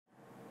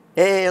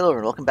Hey, hello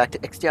and welcome back to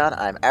Ixion.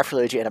 I'm Afro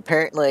Luigi, and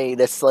apparently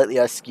this slightly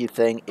askew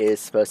thing is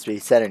supposed to be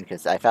centered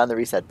because I found the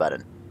reset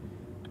button.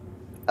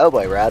 Oh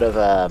boy, we're out of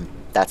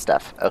that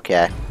stuff.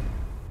 Okay.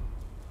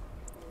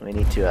 We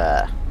need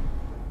to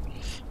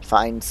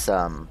find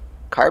some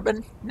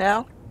carbon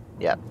now?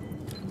 Yep.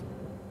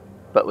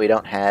 But we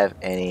don't have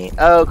any...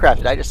 Oh crap,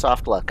 did I just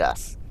soft luck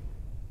us?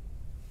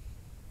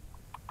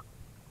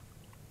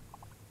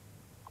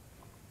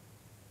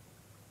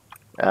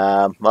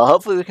 Well,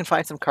 hopefully we can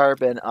find some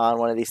carbon on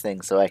one of these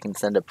things so I can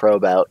send a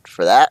probe out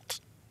for that.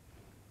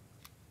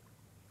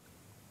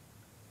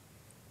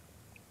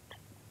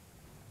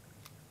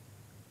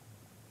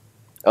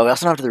 Oh, we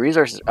also don't have the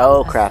resources.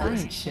 Oh, crap. A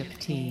science ship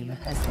team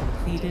has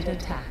completed a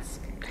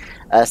task.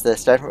 As the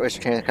Starport was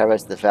returning the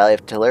carbides to the Valley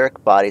of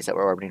telluric bodies that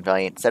were orbiting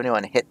Valiant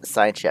 71 hit the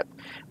science ship.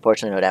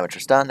 Fortunately, no damage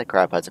was done. The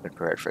cryopods have been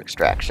prepared for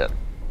extraction.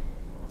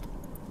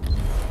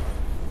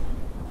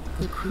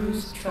 The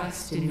crew's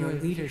trust in your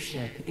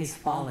leadership is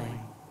falling.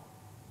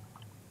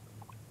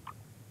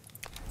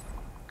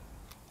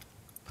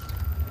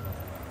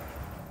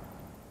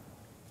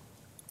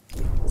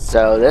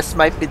 So this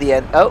might be the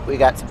end. Oh, we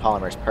got some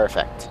polymers.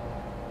 Perfect.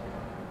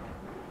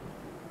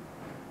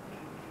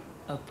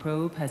 A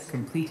probe has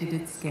completed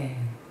its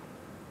scan.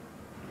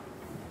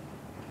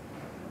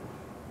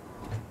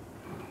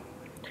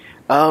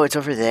 Oh, it's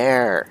over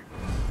there.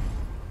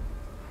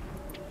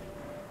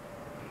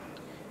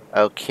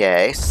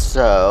 Okay,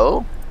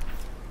 so...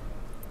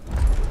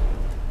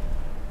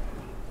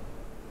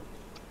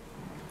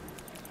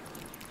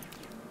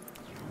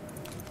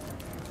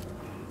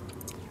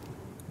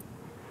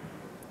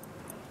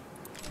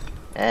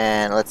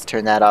 And let's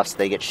turn that off so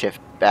they get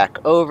shifted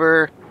back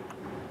over.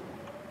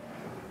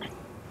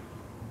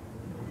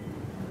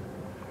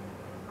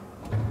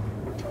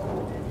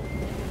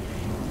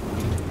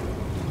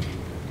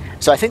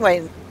 So I think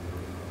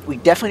we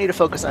definitely need to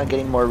focus on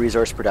getting more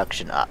resource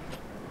production up.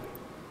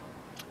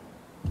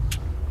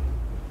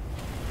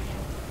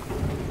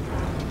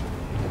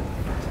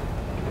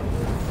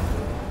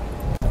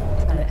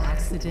 An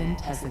accident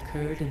has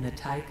occurred in the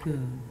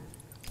Tiqqun.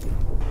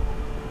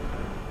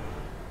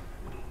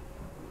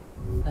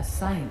 A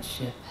science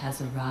ship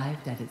has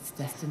arrived at its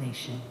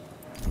destination.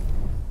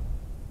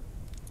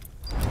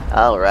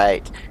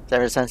 Alright.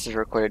 Several sensors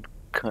recorded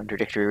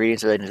contradictory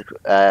readings relating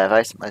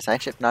to my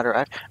science ship not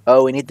arrived.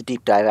 Oh, we need the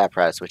deep dive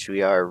apparatus, which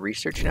we are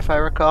researching if I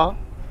recall.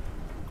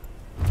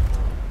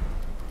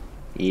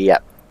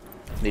 Yep.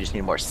 We just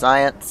need more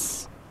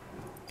science.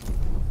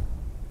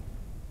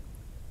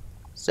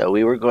 So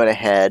we were going to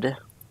head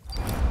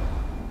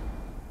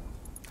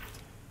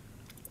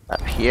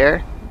up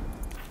here.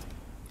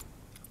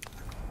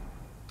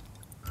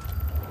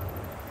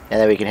 And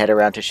then we can head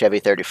around to Chevy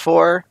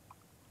 34.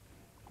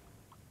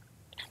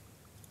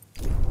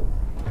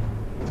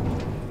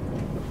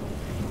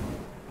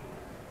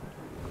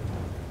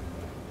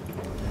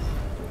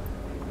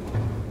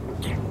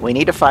 We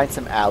need to find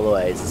some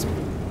alloys.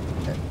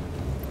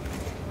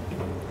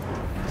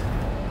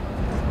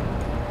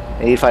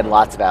 We need to find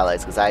lots of alloys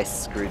because I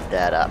screwed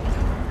that up.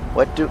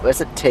 What does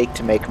it take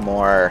to make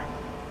more...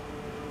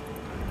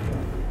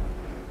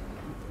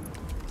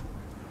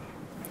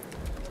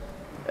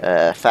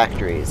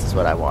 factories is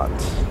what I want.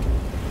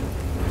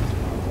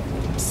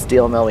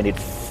 Steel mill, we need...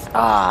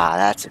 Ah,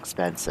 that's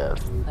expensive.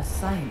 A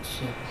science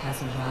ship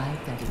has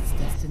arrived at its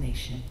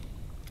destination.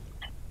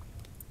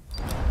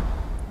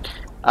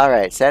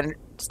 Alright,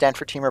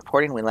 Stanford team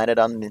reporting. We landed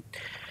on the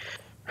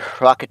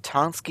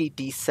Rocketansky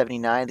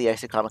D-79. The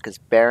isocomic is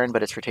barren,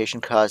 but its rotation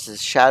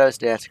causes shadows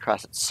to dance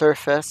across its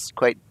surface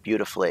quite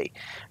beautifully.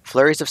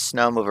 Flurries of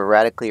snow move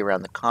erratically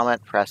around the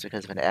comet, perhaps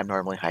because of an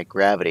abnormally high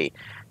gravity.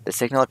 The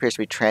signal appears to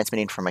be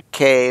transmitting from a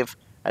cave.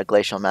 A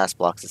glacial mass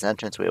blocks its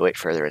entrance. We await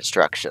further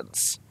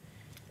instructions.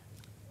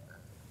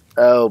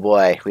 Oh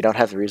boy, we don't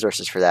have the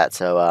resources for that,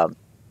 so,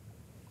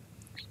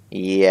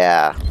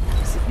 yeah.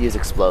 Use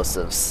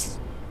explosives.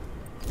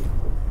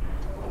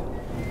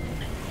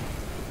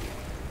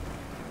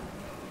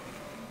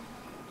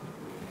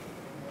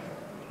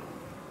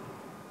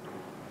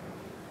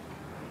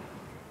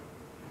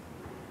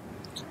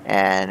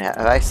 And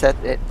have I set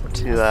it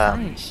to, A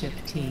science ship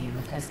team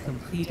has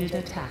completed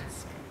a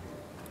task.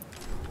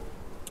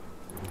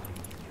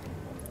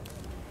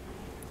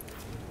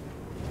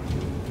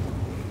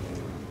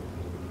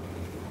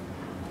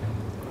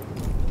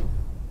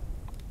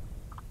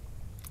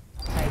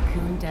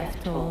 Tiqqun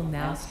death toll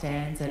now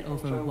stands at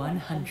over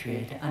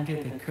 100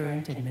 under the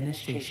current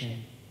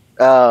administration.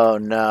 Oh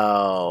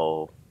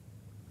no.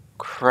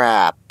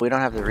 Crap, we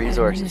don't have the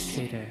resources.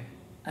 Administrator,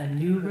 a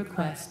new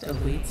request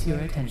awaits your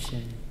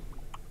attention.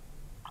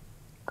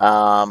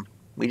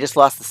 We just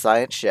lost the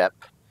science ship.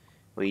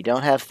 We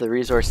don't have the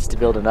resources to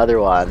build another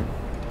one.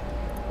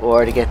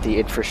 Or to get the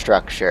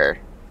infrastructure.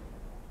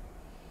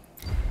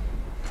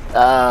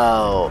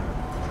 Oh.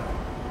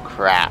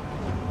 Crap.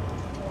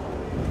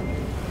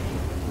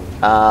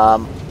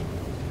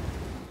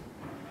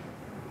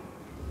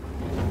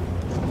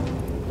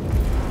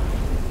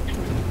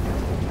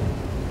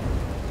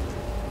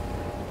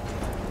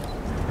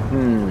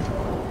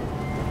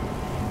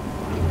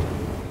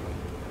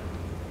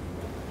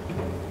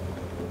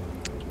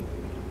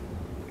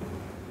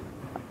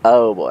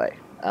 Oh boy.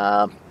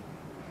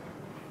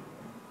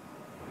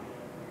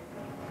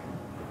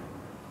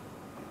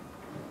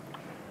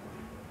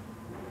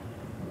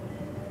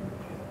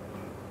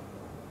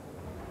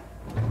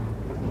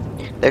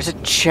 There's a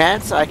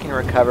chance I can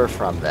recover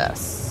from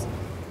this,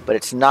 but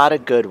it's not a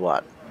good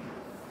one.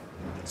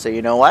 So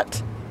you know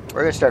what?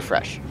 We're gonna start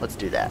fresh. Let's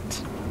do that.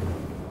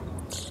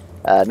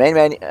 Main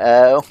menu.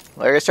 We're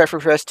gonna start from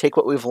fresh. Take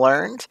what we've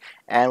learned,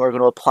 and we're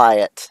gonna apply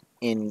it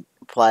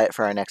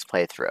for our next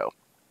playthrough.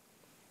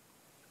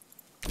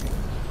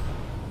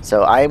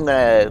 So I'm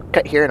gonna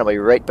cut here, and I'll be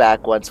right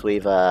back once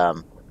we've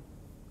cut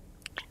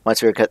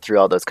through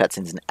all those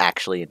cutscenes and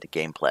actually into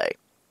gameplay,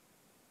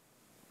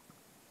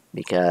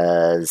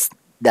 because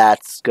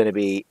that's going to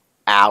be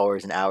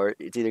hours and hours.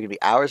 It's either going to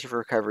be hours of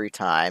recovery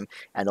time,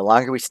 and the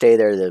longer we stay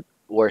there, the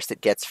worse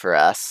it gets for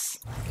us.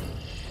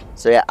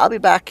 So yeah, I'll be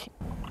back.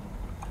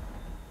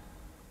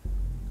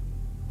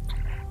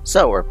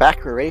 So we're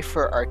back. We're ready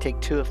for our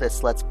take 2 of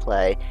this Let's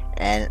Play,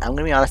 and I'm going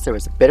to be honest, there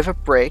was a bit of a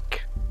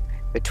break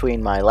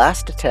between my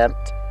last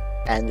attempt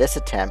and this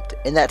attempt.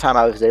 In that time,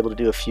 I was able to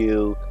do a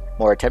few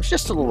more attempts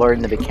just to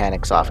learn the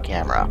mechanics off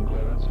camera.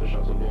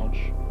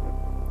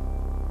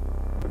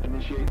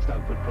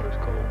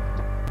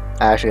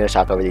 I'm actually going to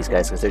talk over these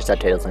guys because there's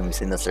subtitles and we've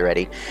seen this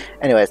already.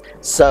 Anyways,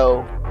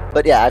 so,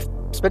 but yeah, I've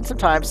spent some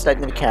time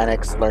studying the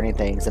mechanics, learning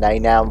things,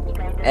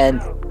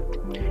 and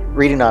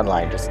reading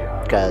online just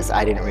because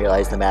I didn't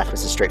realize the math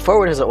was as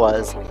straightforward as it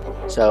was.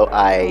 So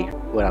I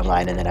went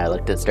online and then I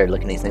started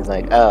looking at these things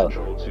like, oh,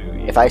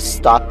 if I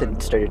stopped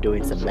and started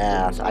doing some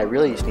math, I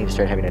really just need to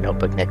start having a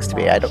notebook next to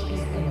me.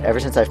 Ever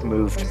since I've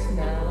moved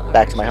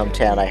back to my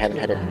hometown, I haven't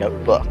had a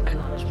notebook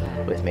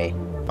with me.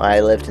 When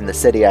I lived in the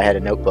city, I had a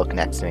notebook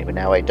next to me, but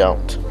now I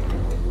don't.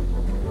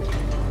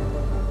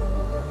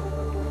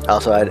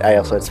 Also, I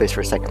also had space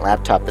for a second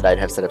laptop that I'd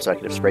have set up so I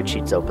could have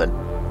spreadsheets open,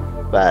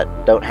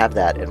 but don't have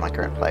that in my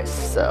current place,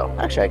 so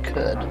actually I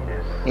could.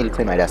 Need to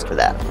clean my desk for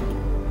that.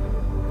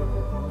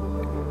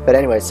 But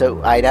anyway,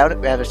 so I now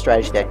have a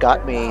strategy that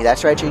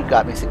strategy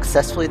got me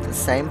successfully at the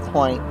same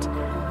point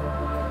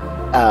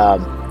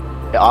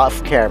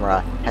off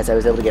camera as I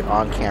was able to get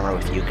on camera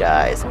with you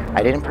guys.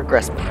 I didn't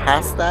progress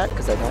past that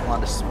because I don't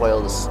want to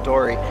spoil the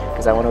story,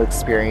 because I want to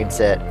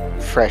experience it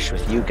fresh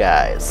with you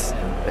guys,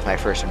 with my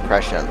first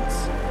impressions.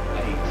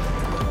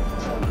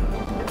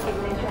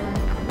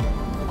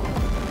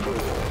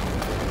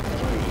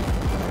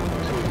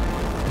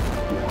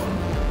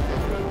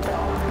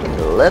 Getting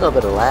a little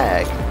bit of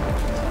lag.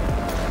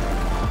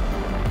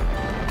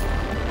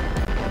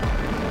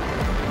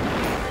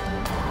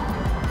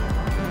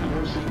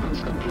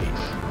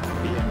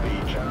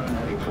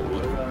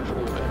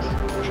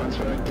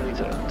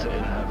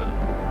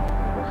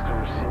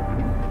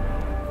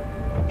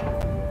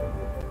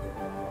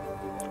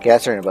 Okay,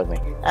 that's starting to bug me.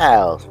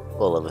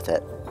 We'll live with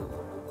it.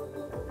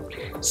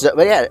 So,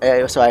 but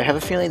yeah, so I have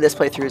a feeling this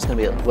playthrough is going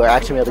to be, we're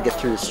actually going to be able to get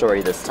through the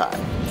story this time.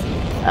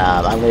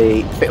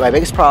 My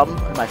biggest problem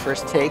in my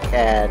first take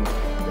and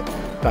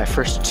my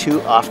first 2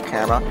 off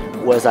camera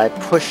was I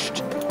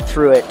pushed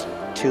through it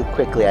too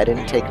quickly. I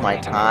didn't take my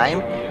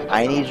time.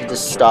 I needed to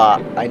stop.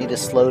 I need to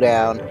slow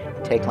down,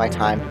 take my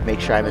time,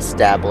 make sure I'm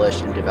established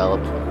and develop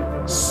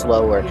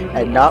slower,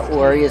 and not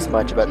worry as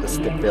much about the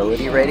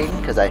stability rating,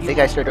 because I think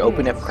I started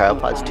opening up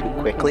cryopods too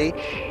quickly.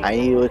 I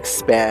need to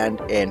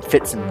expand in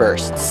fits and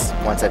bursts.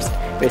 Once I've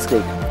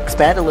basically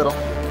expand a little,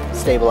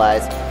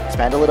 stabilize,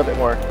 expand a little bit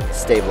more,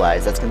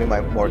 stabilize. That's going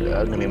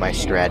to be my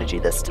strategy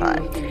this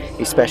time,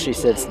 especially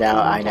since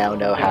I now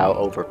know how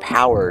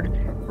overpowered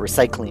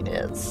recycling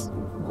is.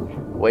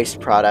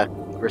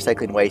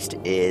 Recycling waste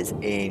is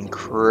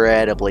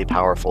incredibly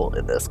powerful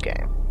in this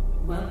game.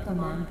 Welcome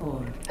on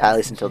board. At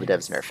least until the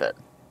devs nerf it.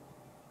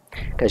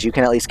 Because you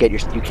can at least get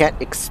you can't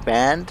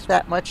expand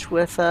that much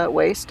with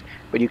waste,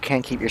 but you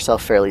can keep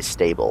yourself fairly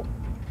stable.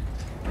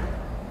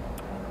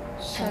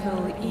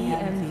 Shuttle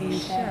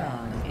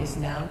E07 is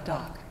now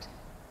docked.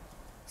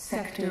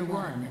 Sector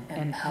 1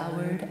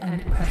 empowered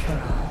and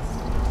pressurized.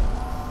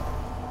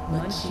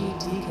 Munchie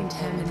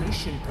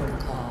decontamination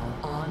protocol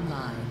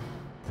online.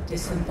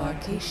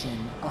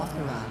 Disembarkation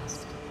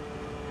authorized.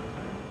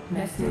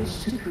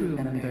 Message to crew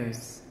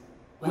members.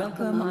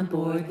 Welcome on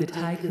board the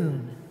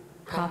Tiqqun,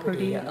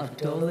 property of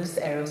Dolus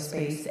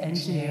Aerospace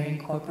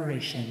Engineering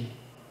Corporation.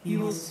 You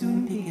will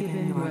soon be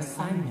given your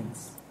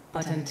assignments,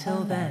 but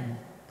until then,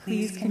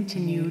 please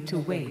continue to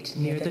wait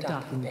near the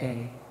docking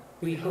bay.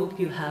 We hope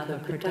you have a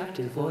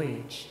productive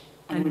voyage,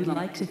 and would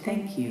like to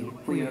thank you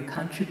for your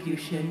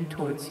contribution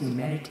towards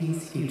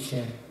humanity's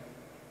future.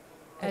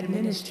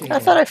 Administrator, I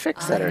thought I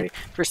fixed that already.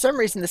 For some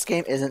reason, this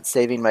game isn't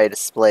saving my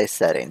display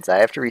settings. I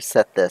have to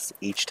reset this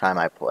each time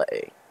I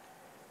play.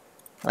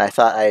 And I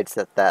thought I had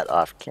set that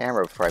off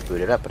camera before I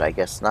booted up, but I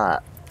guess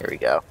not. Here we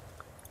go.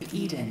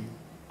 Eden,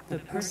 the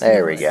personal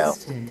There we go.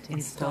 assistant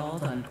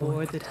installed on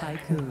board the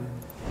Tiqqun.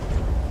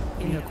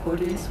 In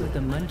accordance with the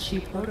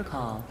Munchie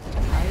protocol, I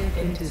have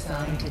been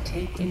designed to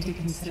take into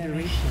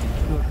consideration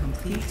your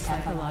complete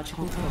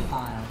psychological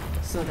profile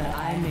so that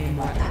I may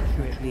more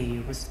accurately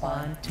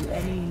respond to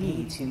any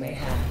needs you may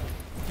have.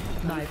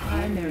 My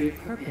primary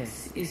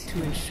purpose is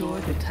to ensure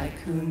the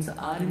Tiqqun's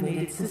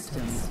automated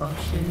systems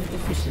function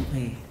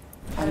efficiently.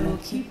 I will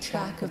keep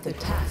track of the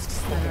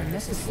tasks that are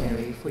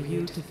necessary for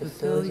you to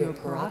fulfill your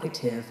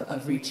prerogative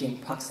of reaching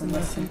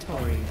Proxima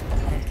Centauri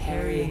and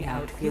carrying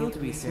out field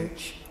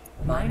research,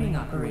 mining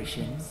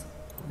operations,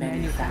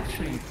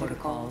 manufacturing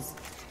protocols,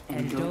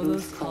 and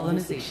Dolos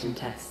colonization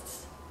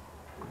tests.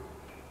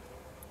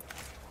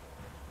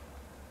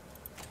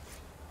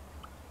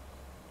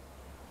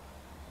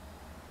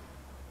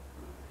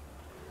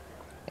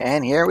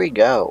 And here we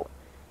go.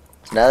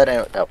 So now that I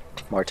know... Oh,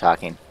 more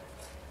talking.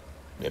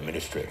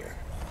 Administrator,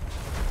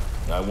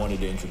 I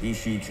wanted to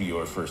introduce you to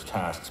your first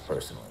tasks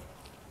personally.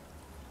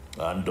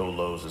 I'm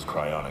Dolos'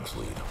 cryonics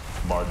lead,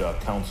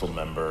 Marduk Council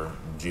member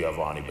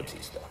Giovanni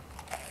Battista.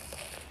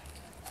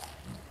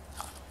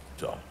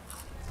 So,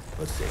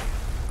 let's see.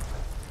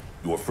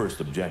 Your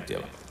first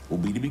objective will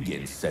be to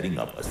begin setting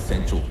up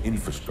essential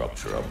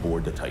infrastructure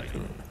aboard the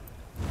Tiqqun,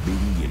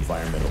 meeting the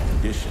environmental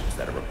conditions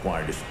that are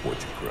required to support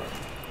your crew.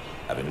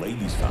 Having laid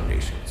these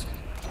foundations,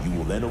 you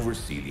will then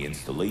oversee the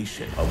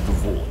installation of the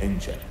Vol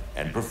engine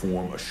and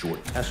perform a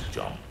short test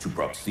jump to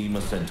Proxima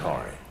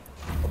Centauri.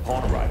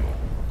 Upon arrival,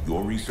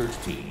 your research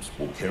teams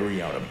will carry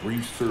out a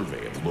brief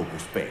survey of local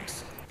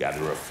space,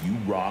 gather a few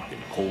rock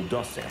and coal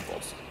dust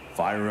samples,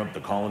 fire up the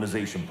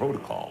colonization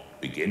protocol,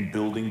 begin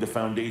building the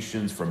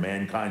foundations for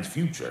mankind's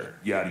future,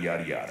 yada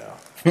yada yada.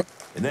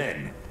 And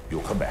then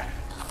you'll come back.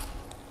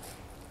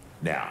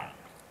 Now,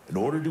 in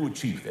order to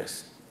achieve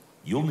this,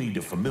 you'll need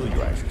to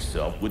familiarize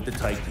yourself with the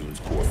Tiqqun's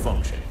core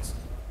functions.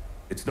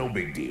 It's no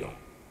big deal.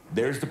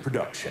 There's the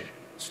production,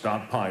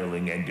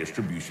 stockpiling and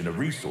distribution of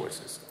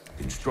resources,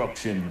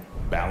 construction,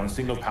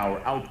 balancing of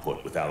power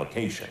output with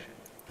allocation.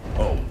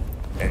 Oh,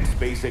 and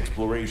space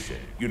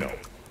exploration, you know,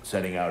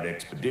 setting out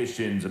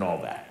expeditions and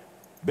all that.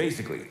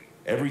 Basically,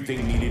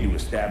 everything needed to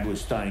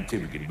establish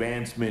scientific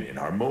advancement and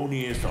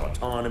harmonious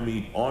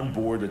autonomy on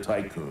board the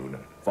Tiqqun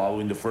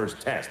following the first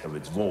test of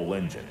its Vol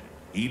engine.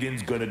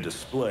 Eden's gonna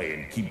display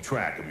and keep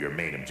track of your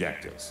main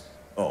objectives.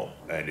 Oh,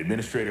 and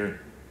Administrator,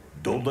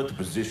 don't let the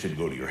position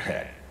go to your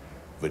head.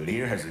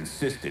 Veneer has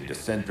insisted to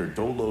center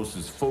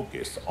Dolos'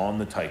 focus on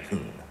the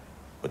Tiqqun.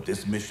 But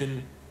this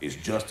mission is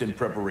just in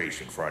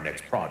preparation for our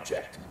next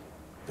project,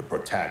 the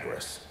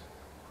Protagoras.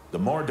 The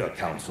Marduk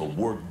Council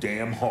worked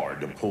damn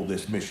hard to pull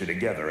this mission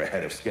together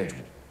ahead of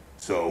schedule.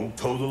 So,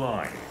 toe the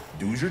line,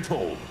 do as you're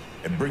told,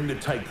 and bring the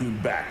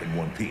Tiqqun back in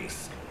one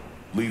piece.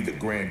 Leave the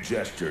grand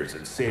gestures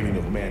and saving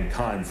of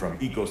mankind from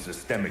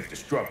ecosystemic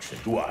destruction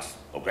to us,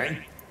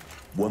 okay?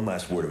 One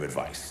last word of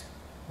advice.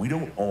 We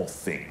don't all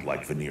think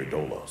like Veneer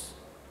Dolos.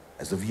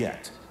 As of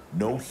yet,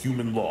 no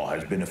human law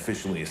has been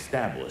officially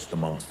established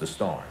amongst the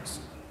stars.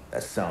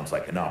 That sounds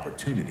like an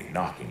opportunity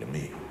knocking to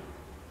me.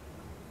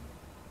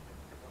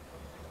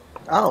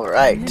 All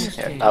right.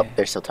 Oh,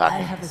 they're still talking.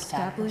 I have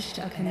established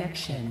a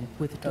connection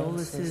with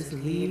Dolos'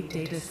 lead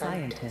data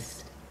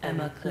scientist,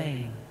 Emma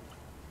Klein.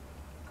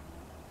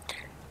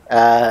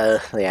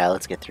 Yeah,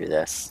 let's get through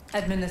this.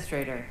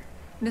 Administrator,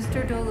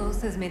 Mr.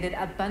 Dolos has made it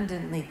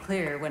abundantly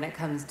clear when it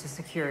comes to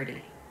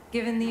security.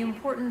 Given the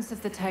importance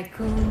of the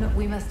Tiqqun,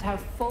 we must have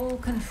full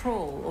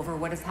control over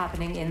what is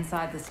happening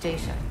inside the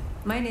station.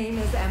 My name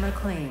is Emma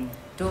Klein,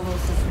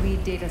 Dolos'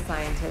 lead data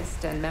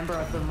scientist and member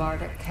of the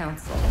Marduk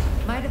Council.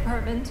 My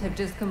department have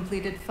just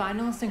completed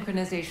final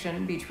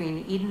synchronization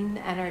between Eden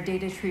and our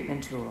data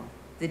treatment tool,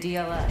 the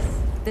DLS.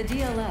 The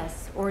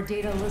DLS, or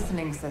Data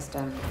Listening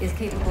System, is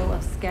capable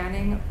of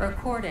scanning,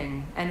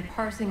 recording, and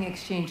parsing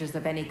exchanges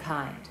of any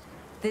kind.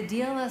 The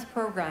DLS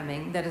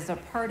programming that is a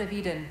part of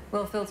Eden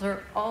will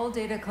filter all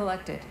data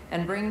collected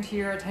and bring to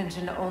your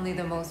attention only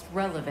the most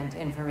relevant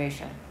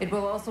information. It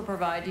will also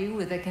provide you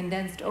with a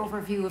condensed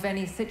overview of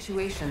any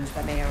situations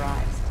that may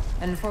arise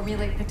and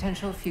formulate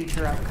potential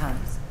future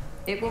outcomes.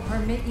 It will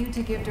permit you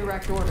to give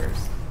direct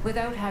orders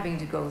without having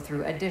to go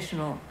through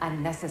additional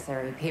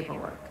unnecessary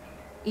paperwork.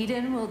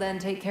 Eden will then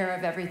take care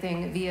of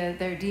everything via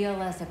their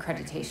DLS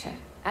accreditation.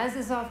 As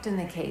is often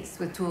the case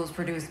with tools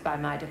produced by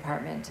my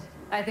department,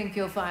 I think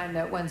you'll find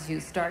that once you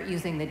start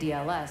using the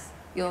DLS,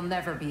 you'll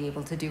never be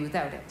able to do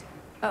without it.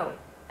 Oh,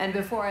 and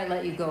before I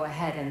let you go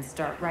ahead and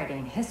start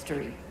writing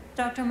history,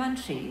 Dr.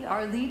 Munshi,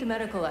 our lead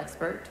medical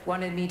expert,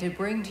 wanted me to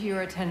bring to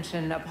your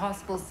attention a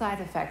possible side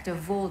effect of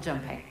vol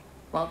jumping.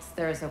 Whilst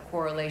there is a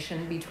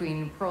correlation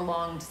between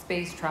prolonged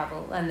space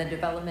travel and the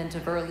development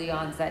of early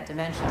onset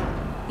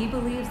dementia, he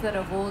believes that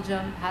a vol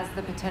jump has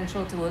the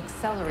potential to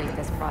accelerate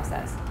this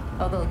process,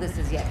 although this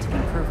is yet to be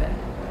proven.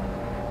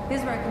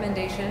 His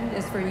recommendation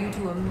is for you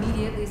to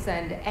immediately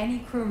send any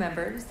crew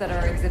members that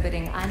are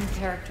exhibiting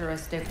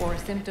uncharacteristic or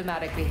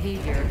symptomatic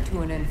behavior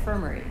to an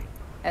infirmary,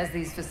 as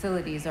these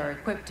facilities are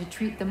equipped to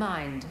treat the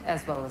mind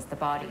as well as the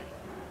body.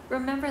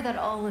 Remember that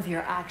all of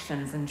your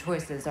actions and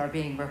choices are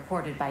being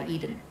recorded by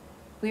Eden.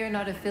 We are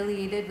not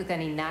affiliated with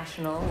any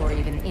national or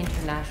even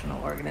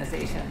international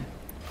organization.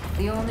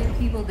 The only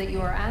people that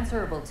you are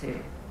answerable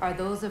to are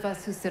those of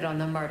us who sit on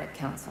the Marduk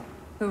Council,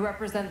 who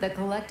represent the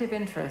collective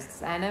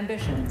interests and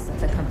ambitions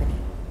of the company.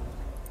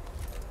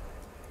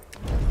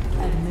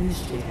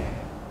 Administrator,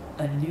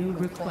 a new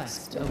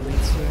request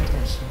awaits your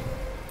attention.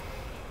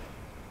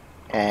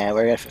 And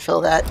we're going to fulfill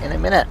that in a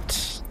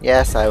minute.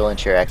 Yes, I will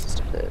ensure access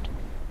to food.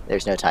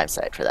 There's no time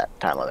limit for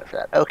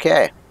that.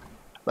 Okay.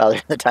 Well,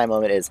 the time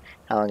limit is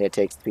how long it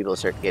takes people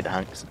to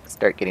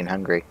start getting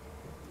hungry.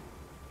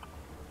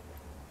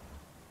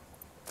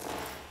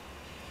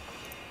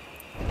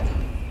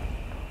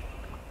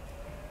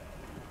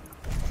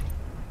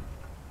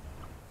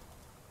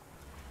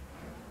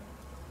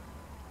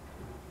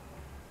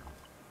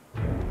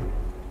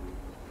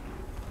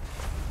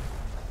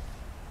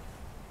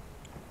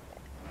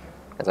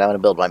 Because I want to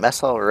build my mess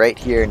hall right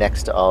here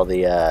next to all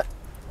the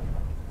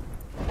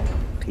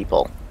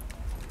people.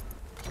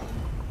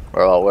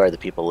 Or where the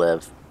people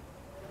live.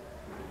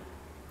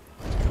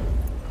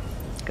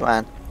 Come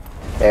on.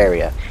 There we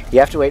go. You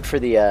have to wait for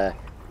the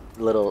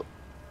little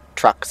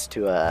trucks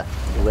to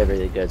deliver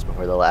the goods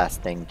before the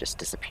last thing just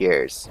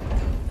disappears.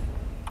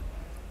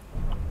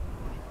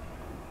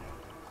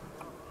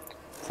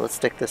 So let's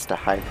stick this to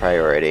high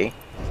priority.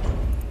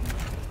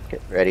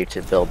 Get ready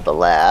to build the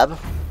lab.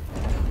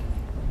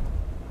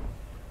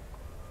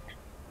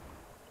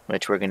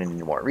 Which we're going to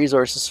need more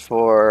resources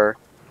for.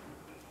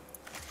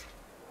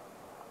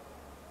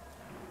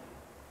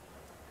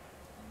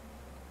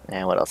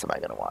 And what else am I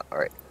going to want?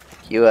 Alright,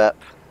 you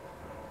up.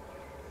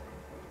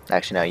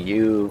 Actually, no,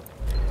 you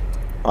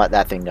want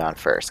that thing gone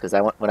first.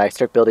 Because when I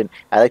start building,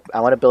 I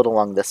want to build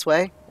along this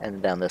way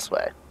and down this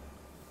way.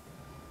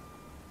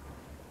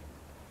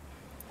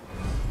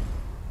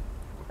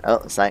 Oh,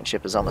 the science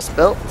ship is almost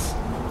built.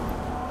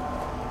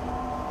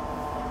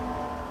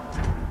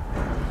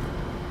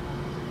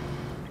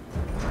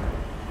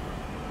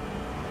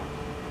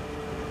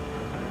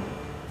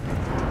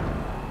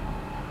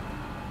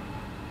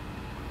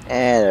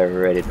 And I'm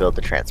ready to build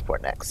the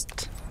transport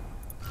next.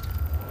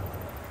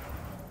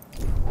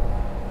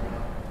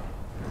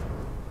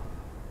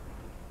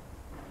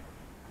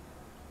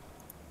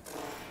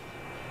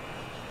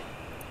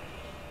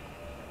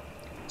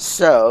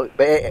 So,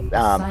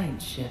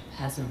 Science ship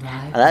has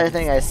arrived. another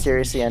thing I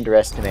seriously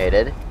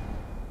underestimated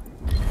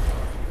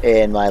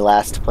in my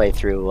last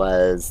playthrough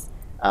was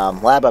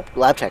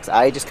lab checks.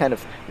 I just kind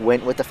of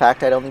went with the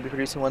fact I'd only be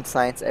producing one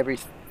science every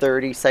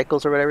 30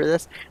 cycles or whatever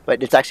this,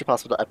 but it's actually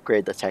possible to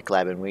upgrade the tech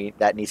lab, and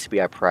that needs to be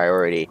our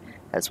priority,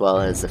 as well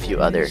as a few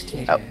other.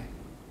 Oh.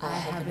 I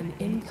have an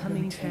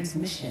incoming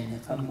transmission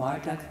from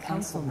Marduk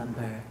Council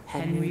member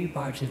Henry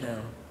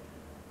Bargeville.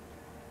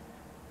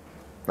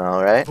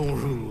 All right.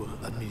 Bonjour,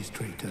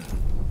 Administrator.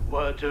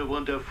 What a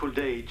wonderful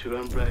day to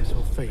embrace.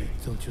 So fate,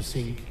 don't you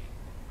think?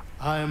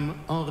 I am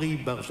Henri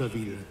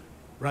Bargeville,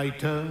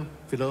 writer,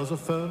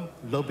 philosopher,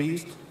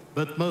 lobbyist,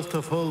 but most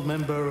of all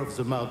member of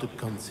the Marduk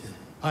Council.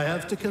 I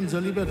have taken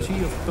the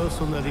liberty of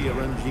personally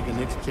arranging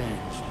an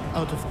exchange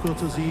out of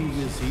courtesy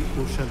with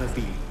the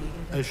Oceanabi,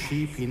 a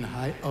ship in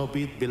high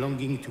orbit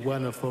belonging to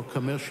one of our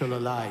commercial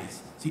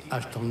allies, the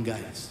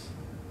Ashtangites.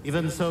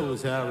 Even though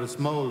they are a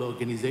small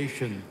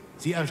organization,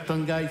 the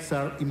Ashtangites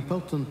are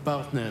important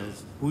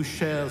partners who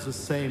share the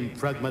same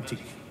pragmatic,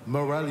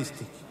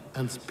 moralistic,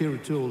 and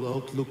spiritual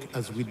outlook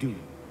as we do.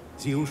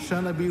 The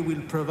Oceanabi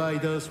will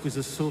provide us with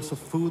a source of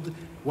food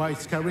while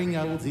carrying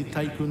out the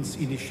Tiqqun's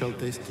initial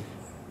testing.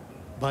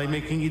 By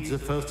making it the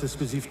first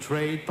exclusive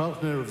trade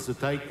partner of the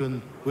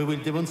Tiqqun, we will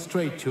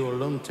demonstrate to our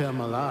long-term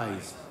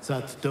allies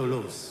that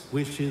Dolos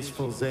wishes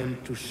for them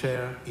to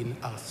share in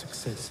our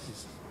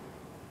successes.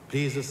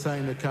 Please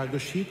assign a cargo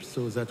ship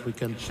so that we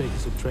can check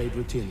the trade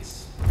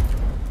routines.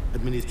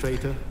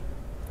 Administrator,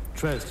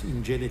 trust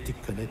in genetic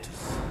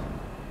connectors.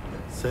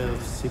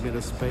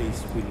 Self-similar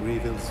space will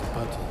reveal the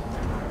pattern.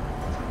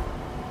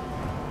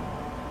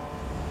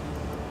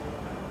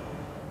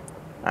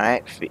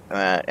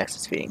 Alright,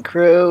 access feeding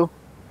crew.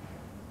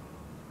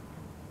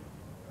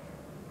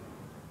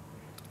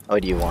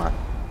 What do you want?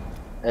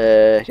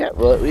 Yeah,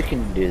 well, we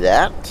can do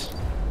that.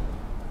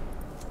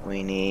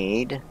 We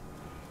need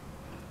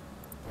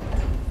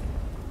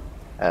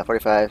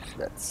 45,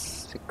 that's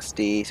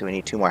 60, so we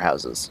need 2 more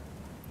houses.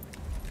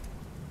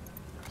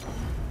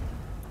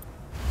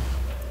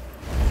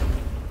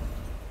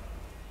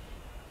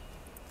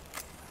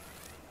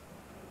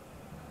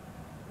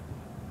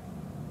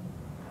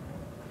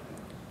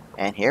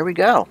 And here we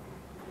go.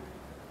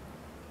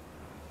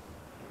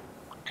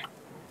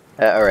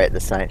 Alright, the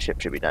science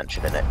ship should be done,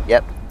 shouldn't it?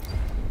 Yep.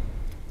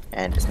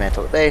 And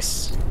dismantle the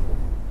base.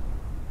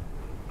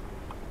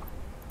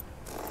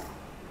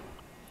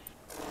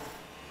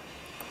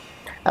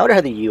 I wonder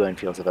how the UN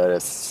feels about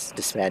us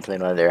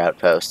dismantling one of their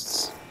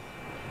outposts.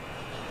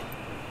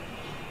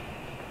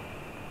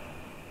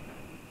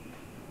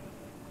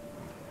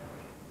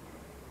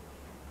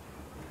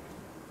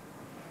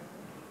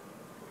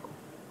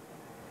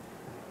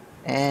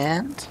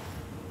 And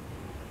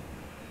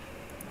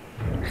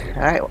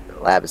alright, well, the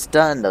lab is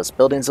done. Those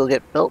buildings will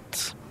get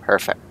built.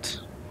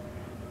 Perfect.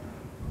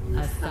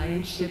 A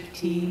science ship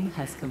team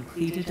has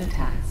completed a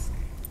task.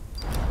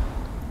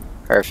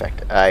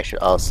 Perfect. I should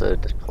also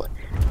deploy.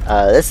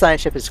 This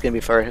science ship is going to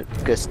be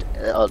focused.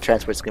 All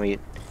transport is going to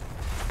be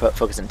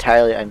focus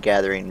entirely on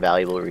gathering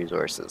valuable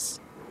resources.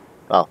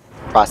 Well,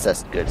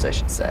 processed goods, I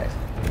should say.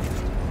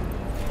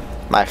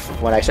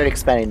 When I start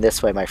expanding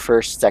this way, my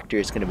first sector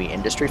is going to be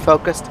industry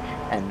focused,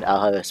 and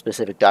I'll have a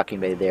specific docking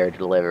bay there to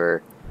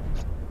deliver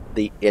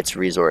its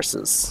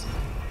resources.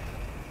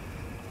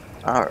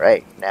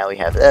 Alright, now we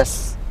have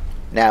this.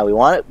 Now we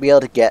want to be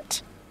able to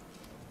get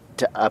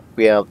to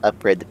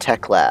upgrade the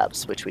tech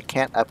labs, which we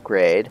can't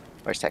upgrade.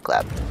 Where's tech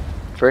lab?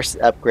 First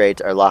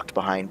upgrades are locked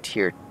behind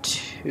tier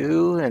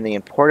 2, and the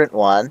important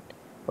one,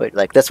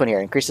 like this one here,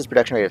 increases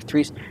production rate of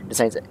 3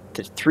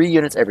 to 3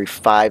 units every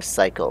 5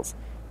 cycles.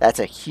 That's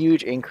a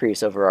huge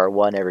increase over our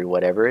 1 every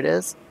whatever it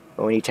is.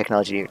 But we need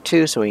technology tier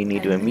 2, so we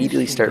need to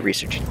immediately start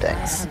researching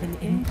things. I have an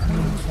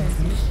incoming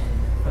transmission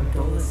from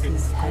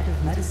Dolus's head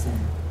of medicine,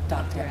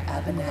 Dr.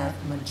 Abhinav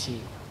Munshi.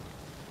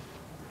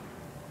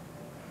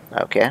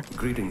 Okay.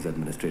 Greetings,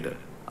 Administrator.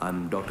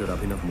 I'm Dr.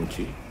 Abhinav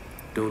Munshi,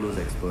 Dolo's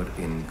expert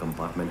in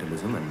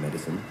compartmentalism and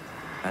medicine,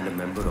 and a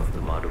member of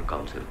the Marduk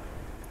Council.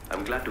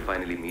 I'm glad to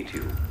finally meet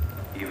you,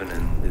 even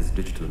in this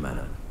digital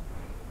manner.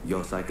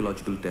 Your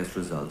psychological test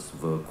results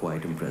were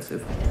quite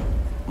impressive.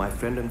 My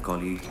friend and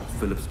colleague,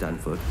 Philip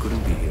Stanford,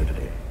 couldn't be here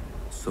today,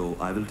 so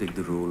I will take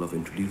the role of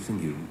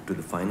introducing you to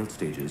the final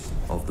stages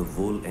of the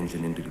Vol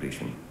engine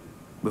integration.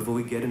 Before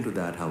we get into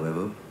that,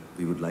 however,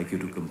 we would like you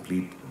to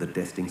complete the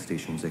testing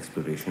station's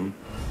exploration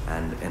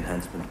and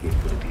enhancement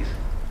capabilities.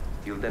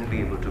 You'll then be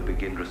able to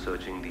begin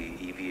researching the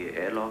EVA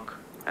airlock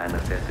and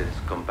assess its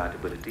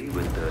compatibility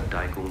with the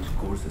Tiqqun's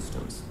core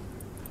systems.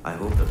 I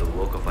hope that the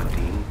work of our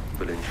team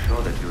will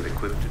ensure that you're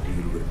equipped to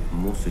deal with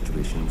most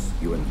situations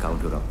you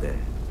encounter up there.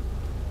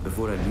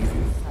 Before I leave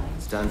you,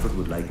 Stanford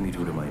would like me to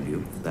remind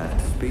you that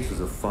space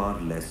is a far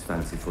less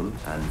fanciful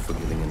and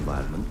forgiving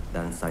environment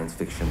than science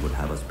fiction would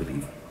have us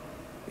believe.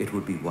 It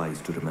would be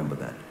wise to remember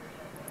that.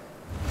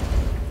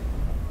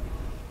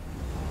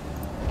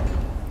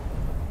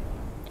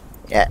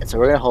 Yeah, so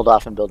we're going to hold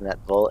off on building that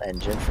Vol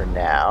engine for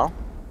now.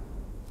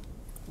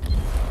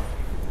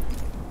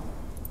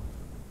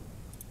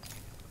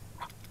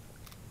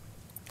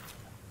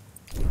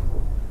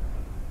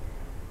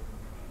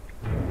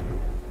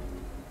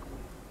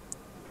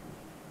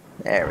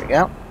 There we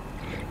go.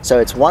 So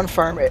it's one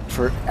farm at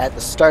the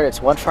start.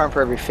 It's one farm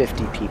for every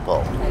 50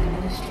 people.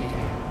 Administrator,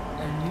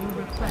 a new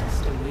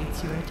request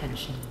awaits your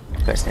attention.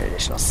 Requesting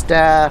additional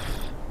staff.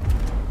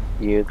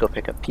 You go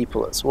pick up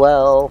people as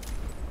well.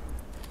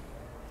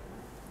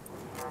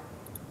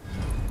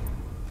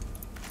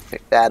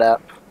 Pick that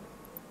up,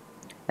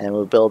 and then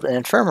we'll build an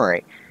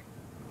infirmary.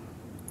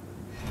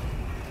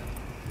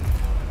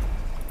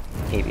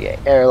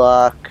 EVA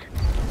airlock.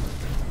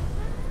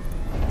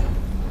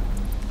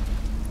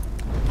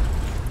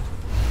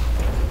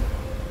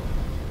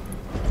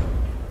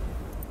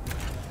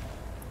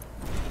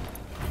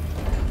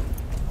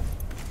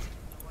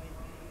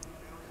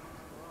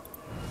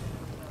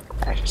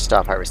 I should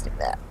stop harvesting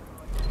that.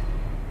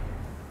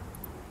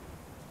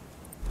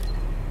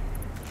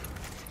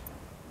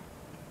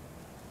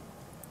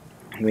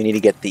 We need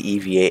to get the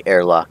EVA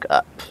airlock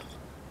up.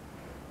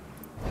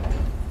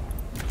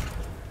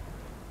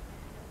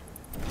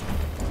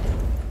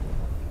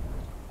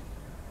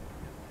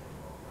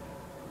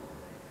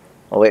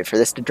 We'll wait for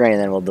this to drain,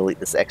 and then we'll delete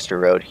this extra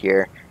road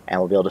here,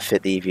 and we'll be able to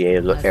fit the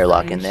EVA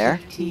airlock in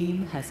there.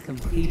 Team has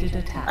completed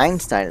a task.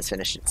 Einstein has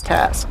finished its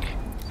task.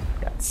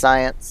 Got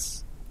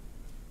science.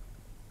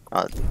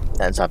 Oh,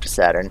 that's off to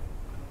Saturn.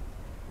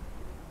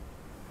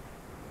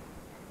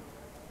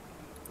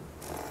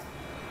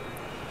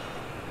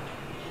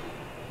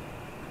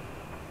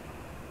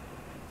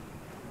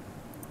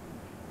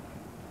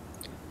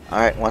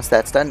 Alright, once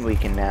that's done, we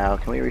can now...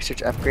 Can we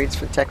research upgrades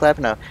for the tech lab?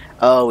 No.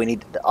 Oh, we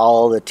need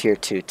all the tier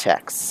 2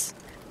 techs.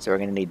 So we're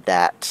going to need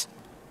that.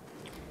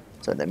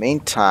 So in the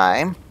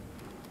meantime...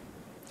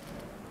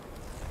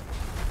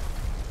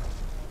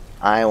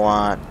 I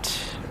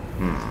want...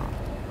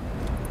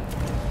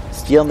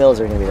 Steel mills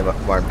are going to be the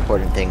more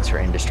important things for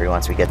industry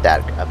once we get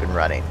that up and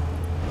running.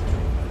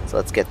 So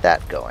let's get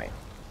that going.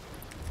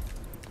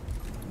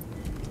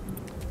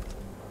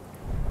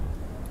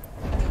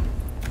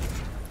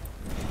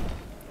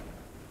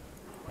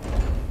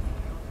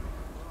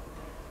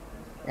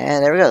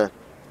 And there we go.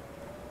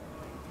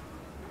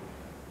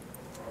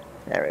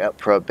 There we go.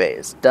 Probe bay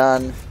is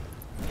done.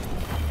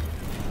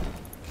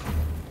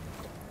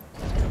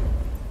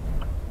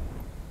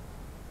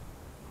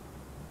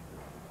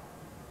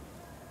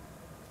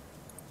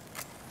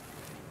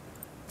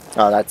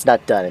 Oh, that's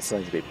not done. It still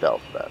needs to be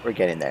built, but we're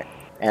getting there.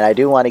 And I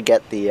do want to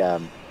get the...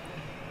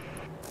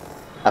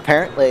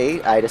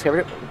 Apparently, I discovered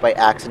it by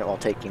accident while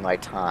taking my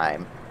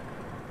time,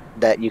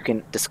 that you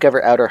can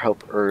discover Outer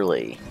Hope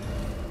early.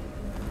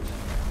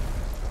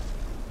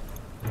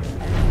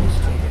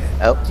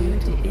 Oh. Due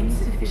to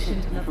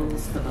insufficient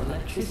levels of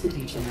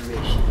electricity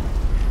generation,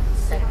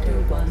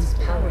 Sector 1's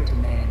power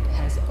demand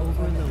has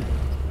overloaded.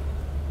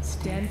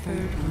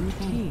 Stanford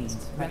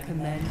routines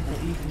recommend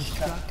that you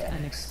construct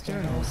an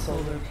external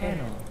solar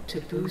panel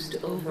to boost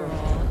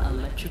overall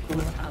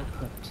electrical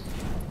output.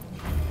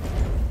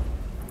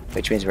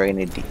 which means we're going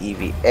to need the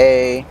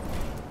EVA.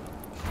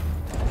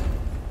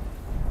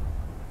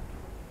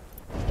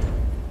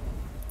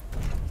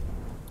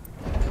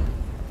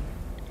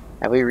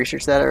 Have we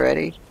researched that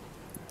already?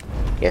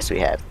 Yes, we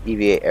have.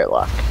 EVA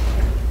airlock.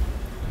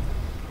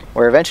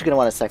 We're eventually going to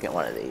want a second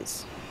one of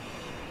these.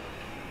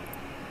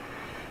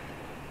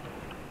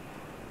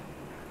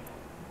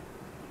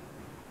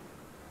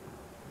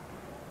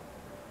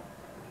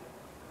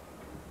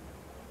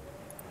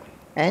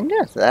 And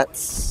yeah, so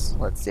that's...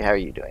 Let's see, how are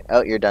you doing?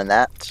 Oh, you're done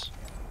that.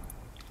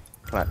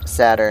 Come on to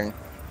Saturn.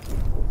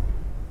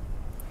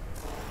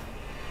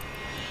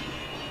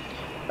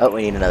 Oh,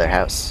 we need another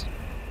house.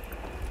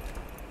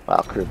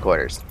 Wow, crew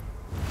quarters.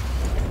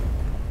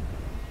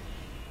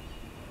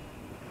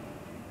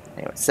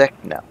 Anyone sick?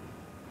 No.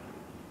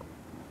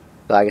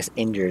 So I guess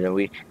injured, and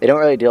they don't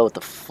really deal with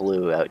the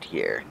flu out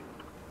here.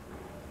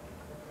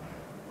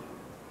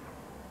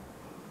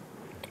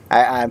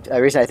 The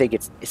reason I think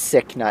it's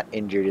sick, not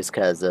injured, is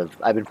because of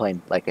I've been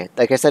playing like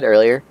I said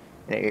earlier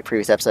in a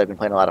previous episode. I've been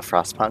playing a lot of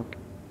Frostpunk.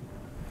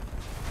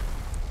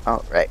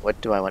 All right,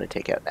 what do I want to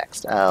take out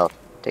next? I'll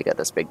take out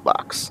this big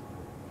box.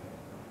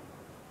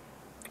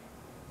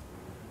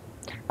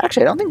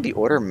 Actually, I don't think the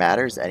order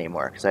matters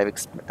anymore because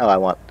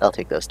I'll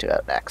take those two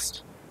out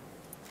next.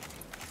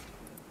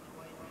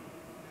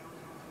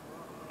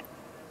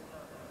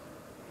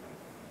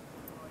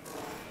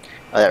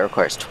 Oh, that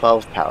requires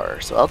 12 power,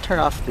 so I'll turn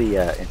off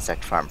the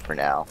insect farm for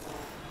now.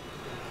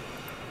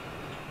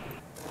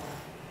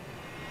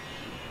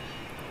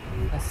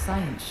 A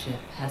science ship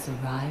has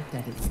arrived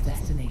at its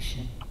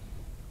destination.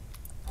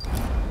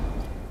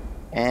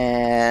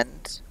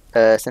 And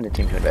send a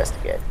team to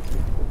investigate.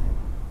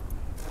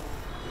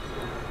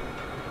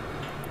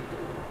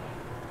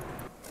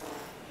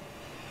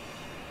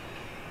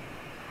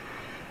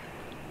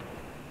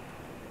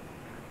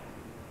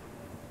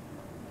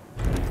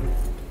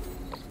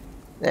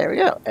 There we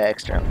go.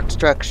 External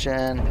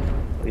construction.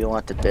 We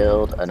want to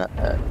build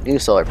a new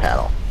solar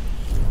panel.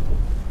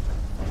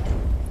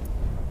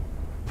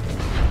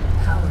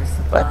 Power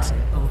supply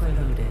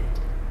overloaded.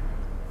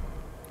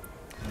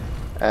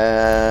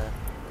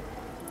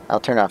 I'll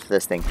turn off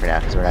this thing for now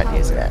because we're not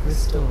using it.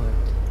 Restored.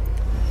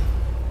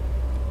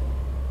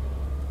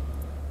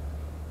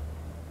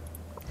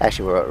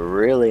 Actually, we're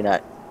really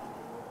not.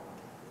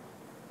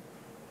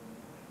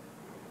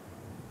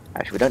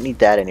 Actually, we don't need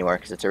that anymore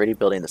because it's already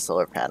building the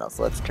solar panels.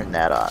 So let's turn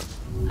that on.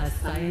 A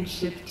science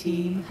ship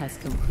team has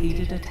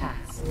completed a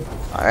task.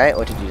 Alright,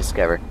 what did you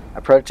discover?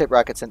 A prototype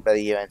rocket sent by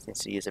the UN needs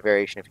to use a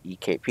variation of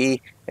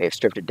EKP. We have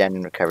stripped it down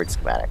and recovered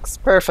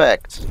schematics.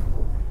 Perfect!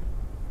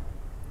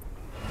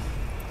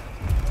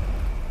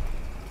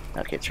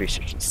 Okay, it's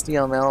researching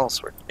steel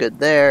mills. We're good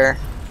there.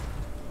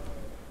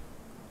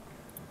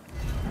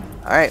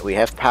 Alright, we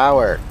have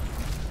power.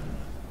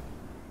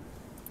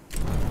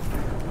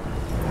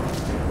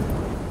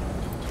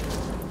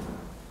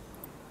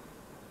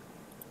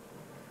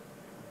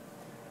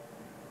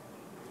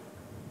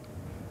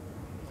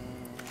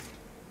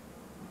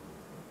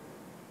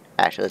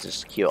 Actually, let's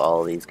just queue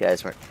all of these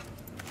guys.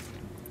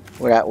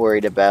 We're not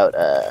worried about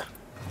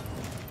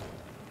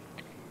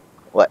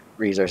what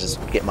resources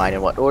get mined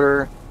in what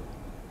order.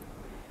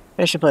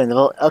 Mission playing the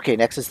Vol. Okay,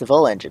 next is the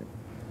Vol engine.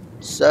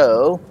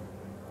 So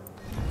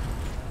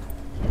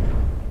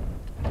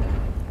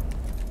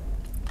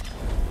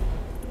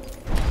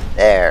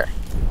there.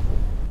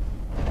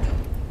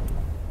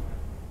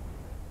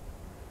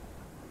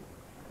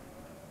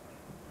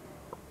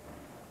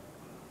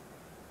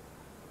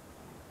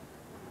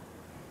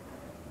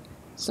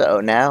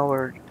 So now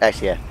we're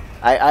actually, yeah.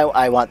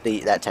 I want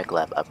that tech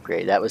lab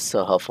upgrade. That was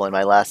so helpful in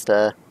my last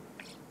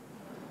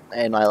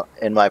in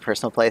my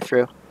personal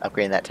playthrough,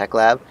 upgrading that tech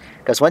lab.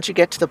 Because once you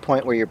get to the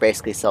point where you're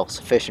basically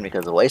self-sufficient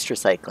because of waste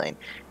recycling,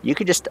 you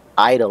can just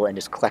idle and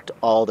just collect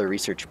all the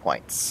research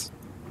points.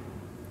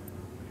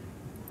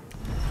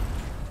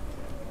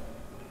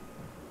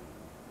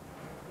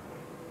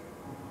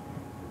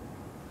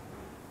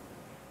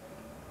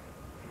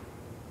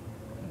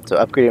 So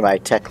upgrading my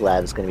tech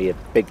lab is going to be a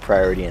big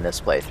priority in this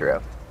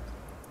playthrough.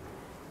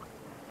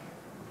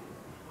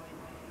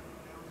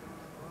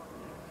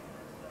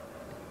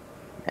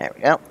 There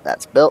we go.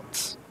 That's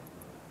built.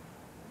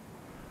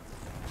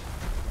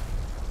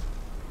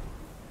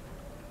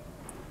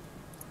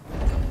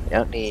 We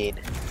don't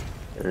need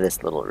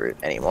this little route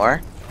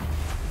anymore.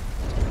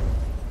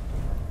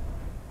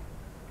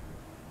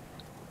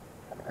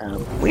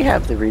 We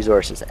have the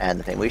resources and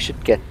the thing. We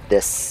should get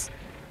this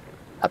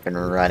up and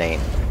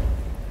running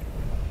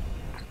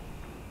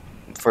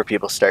before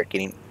people start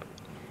getting.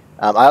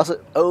 We're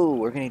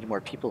gonna need more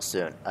people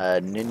soon.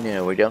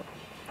 No, we don't.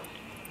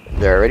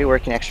 They're already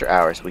working extra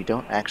hours. We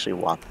don't actually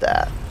want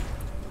that.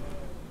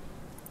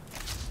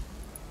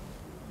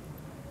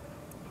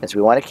 As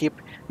we want to keep,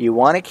 you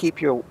want to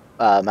keep your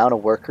amount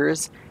of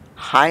workers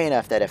high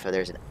enough that if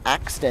there's an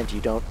accident,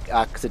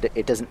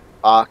 it doesn't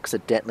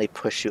accidentally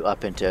push you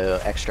up into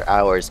extra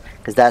hours,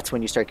 because that's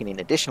when you start getting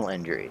additional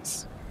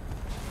injuries.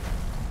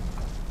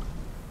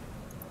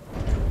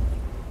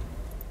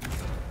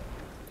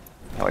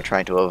 Now We're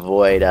trying to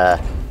avoid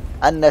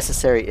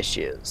unnecessary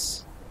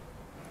issues.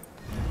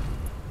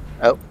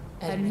 Oh.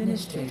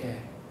 Administrator,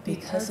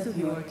 because of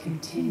your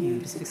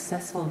continued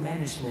successful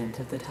management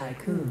of the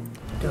Tiqqun,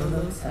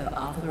 Dolos have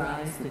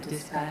authorized the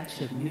dispatch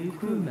of new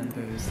crew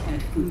members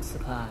and food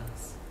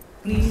supplies.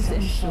 Please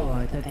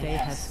ensure that they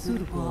have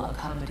suitable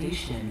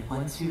accommodation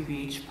once you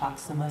reach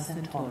Proxima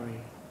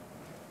Centauri.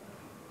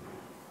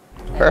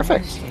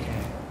 Perfect.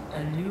 Administrator,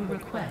 a new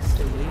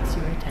request awaits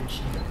your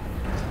attention.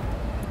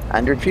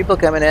 100 people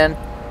coming in.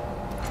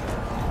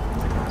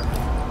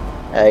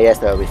 Yes,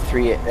 there will be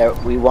 3.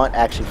 We want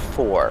actually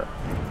 4.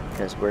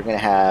 Because we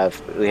have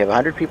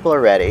 100 people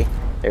already.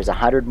 There's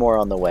 100 more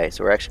on the way.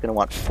 So we're actually going to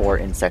want 4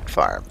 insect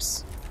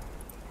farms.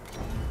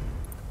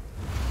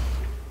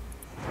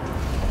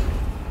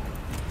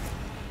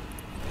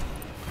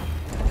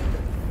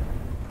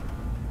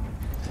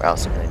 We're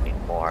also going to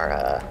need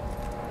more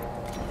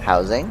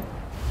housing.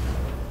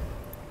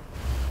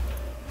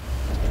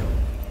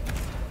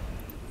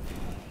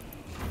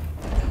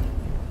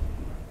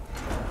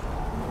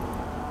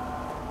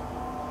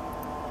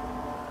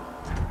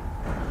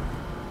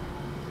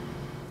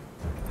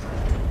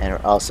 And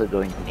we're also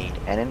going to need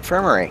an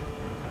infirmary,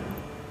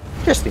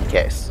 just in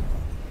case.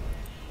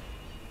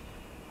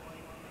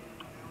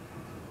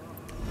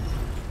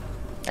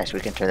 Actually,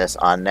 we can turn this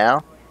on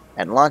now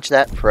and launch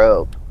that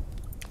probe.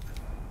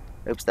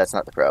 Oops, that's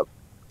not the probe.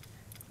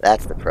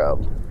 That's the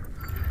probe.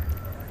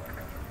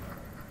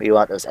 We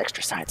want those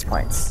extra science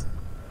points.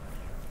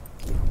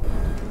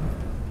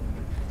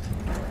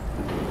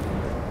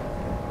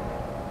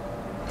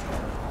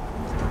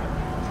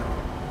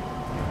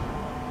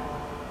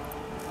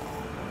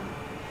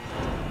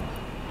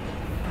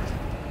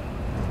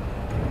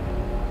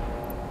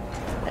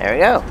 There we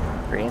go.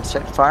 3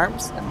 insect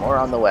farms and more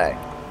on the way.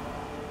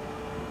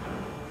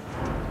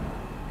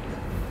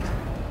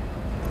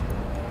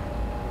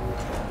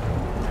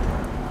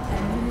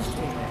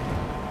 Administrator,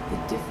 the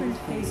different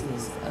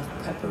phases of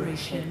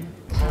preparation,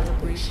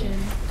 calibration,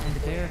 and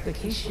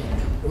verification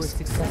were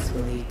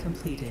successfully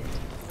completed.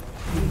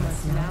 We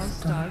must now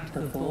start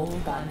the full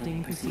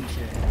bonding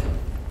procedure.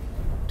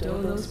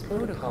 Dolos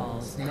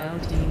protocols now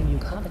deem you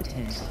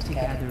competent to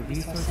gather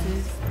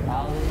resources,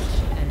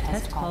 knowledge, and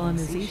test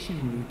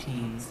colonization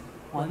routines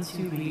once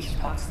you reach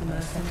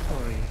Proxima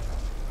Centauri.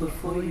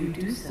 Before you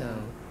do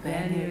so,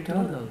 Vanir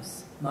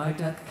Dolos,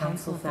 Marduk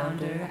Council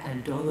founder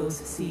and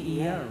Dolos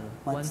CEO,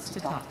 wants to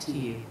talk to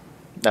you.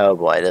 Oh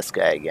boy, this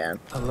guy again.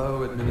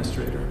 Hello,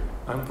 Administrator.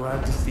 I'm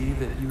glad to see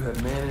that you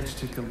have managed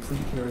to complete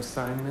your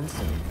assignments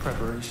in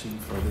preparation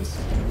for this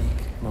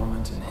unique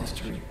moment in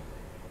history.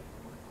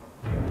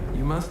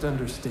 You must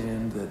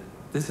understand that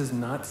this is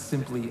not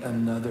simply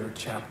another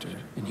chapter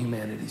in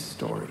humanity's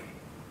story.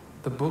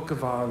 The book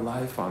of our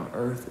life on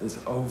Earth is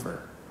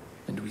over,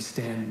 and we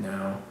stand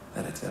now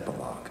at its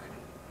epilogue.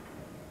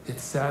 It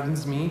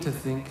saddens me to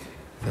think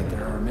that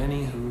there are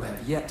many who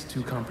have yet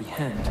to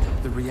comprehend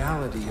the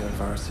reality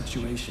of our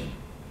situation.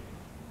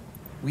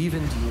 We've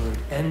endured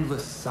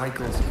endless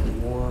cycles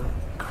of war,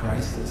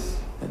 crisis,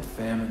 and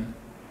famine.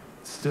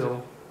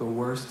 Still, the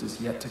worst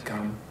is yet to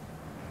come.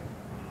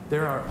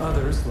 There are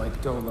others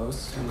like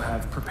Dolos who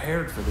have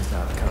prepared for this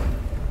outcome,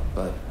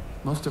 but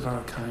most of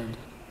our kind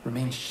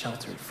remain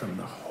sheltered from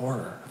the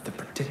horror of the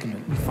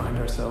predicament we find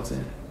ourselves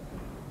in.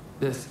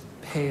 This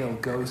pale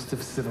ghost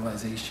of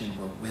civilization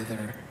will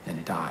wither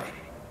and die,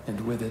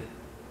 and with it,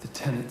 the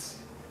tenets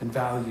and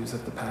values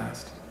of the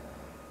past.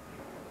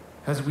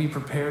 As we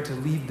prepare to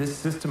leave this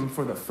system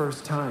for the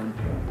first time,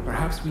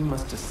 perhaps we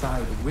must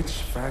decide which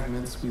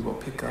fragments we will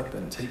pick up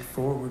and take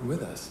forward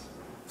with us.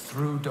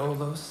 Through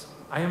Dolos,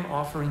 I am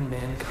offering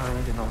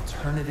mankind an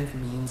alternative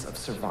means of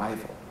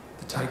survival.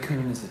 The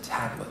Tiqqun is a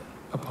tablet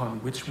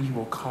upon which we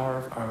will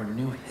carve our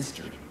new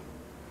history.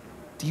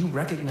 Do you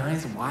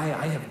recognize why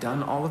I have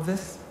done all of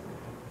this?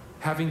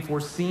 Having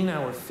foreseen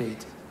our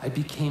fate, I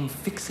became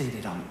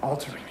fixated on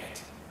altering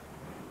it.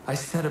 I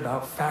set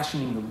about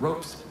fashioning the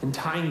ropes and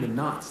tying the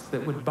knots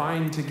that would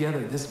bind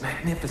together this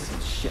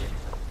magnificent ship.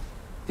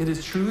 It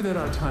is true that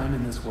our time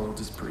in this world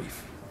is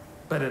brief.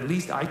 But at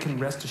least I can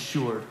rest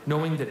assured,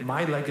 knowing that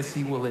my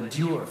legacy will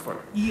endure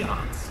for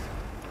eons.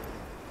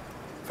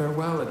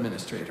 Farewell,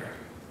 Administrator.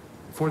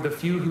 For the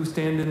few who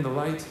stand in the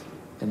light,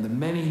 and the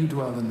many who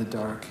dwell in the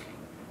dark,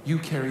 you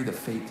carry the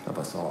fate of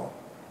us all.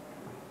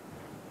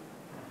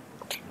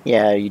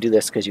 Yeah, you do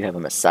this because you have a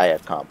Messiah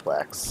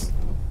complex.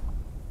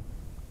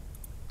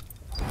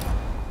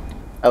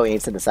 Oh, we need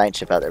to send the science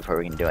ship out there before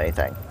we can do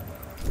anything.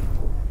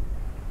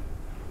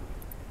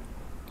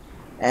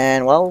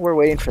 And while we're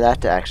waiting for that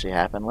to actually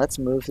happen, let's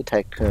move the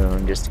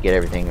Tiqqun just to get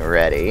everything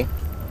ready.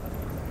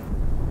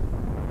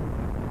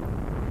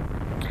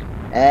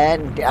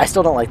 And I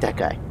still don't like that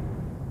guy.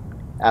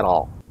 At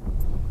all.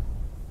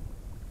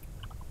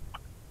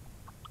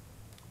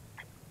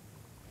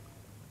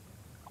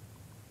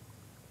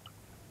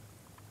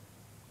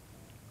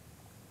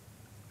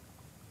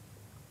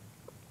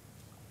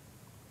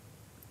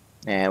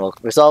 And we'll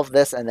resolve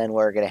this, and then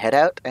we're going to head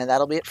out, and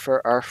that'll be it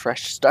for our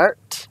fresh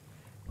start.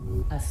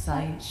 A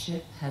science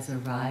ship has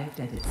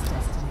arrived at its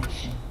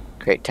destination.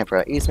 Create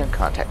temporal easement.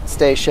 Contact the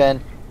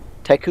station.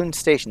 Tiqqun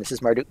Station. This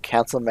is Marduk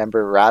Council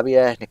member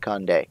Rabia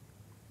Nikonde.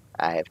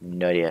 I have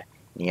no idea.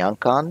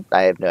 Nyankon?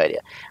 I have no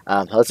idea.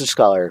 Let's just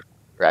call her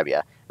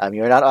Rabia.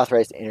 You are not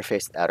authorized to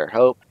interface with Outer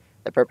Hope.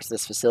 The purpose of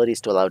this facility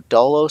is to allow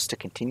Dolos to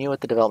continue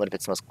with the development of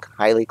its most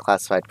highly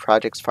classified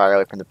projects far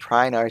away from the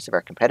prying eyes of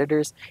our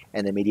competitors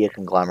and the media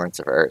conglomerates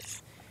of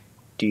Earth.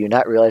 Do you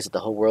not realize that the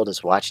whole world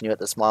is watching you at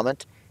this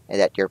moment, and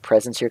that your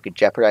presence here could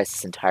jeopardize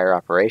this entire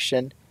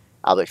operation?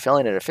 I'll be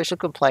filing an official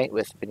complaint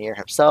with Veneer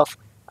himself,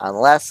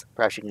 unless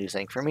perhaps you can do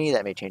something for me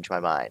that may change my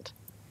mind.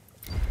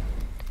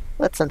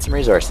 Let's send some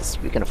resources.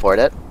 We can afford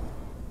it.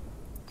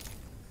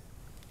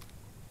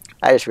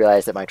 I just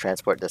realized that my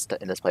transport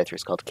in this playthrough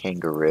is called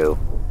Kangaroo.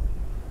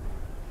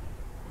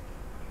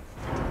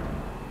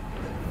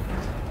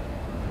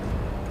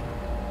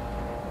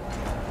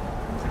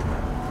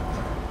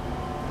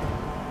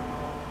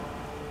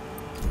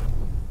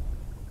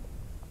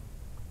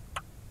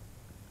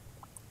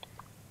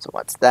 So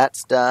once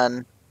that's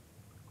done,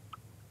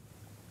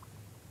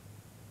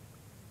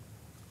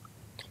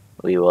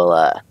 we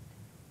will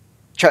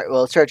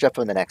we'll charge up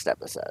on the next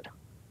episode.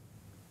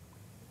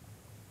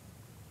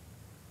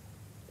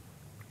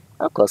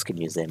 How close can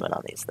you zoom in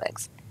on these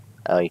things?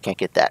 Oh, you can't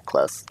get that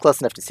close.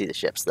 Close enough to see the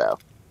ships, though.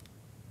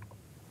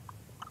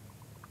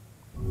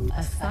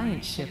 A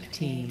science ship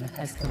team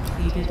has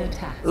completed a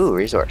task. Ooh,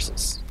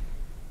 resources.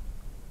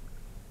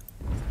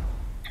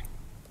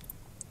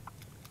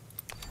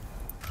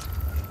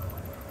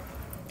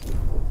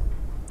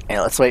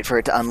 Yeah, let's wait for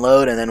it to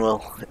unload, and then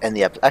we'll end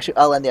the episode. Actually,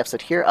 I'll end the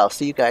episode here. I'll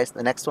see you guys in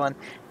the next one.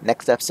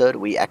 Next episode,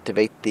 we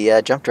activate the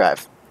jump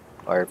drive.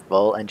 Or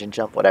full engine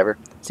jump, whatever.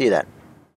 See you then.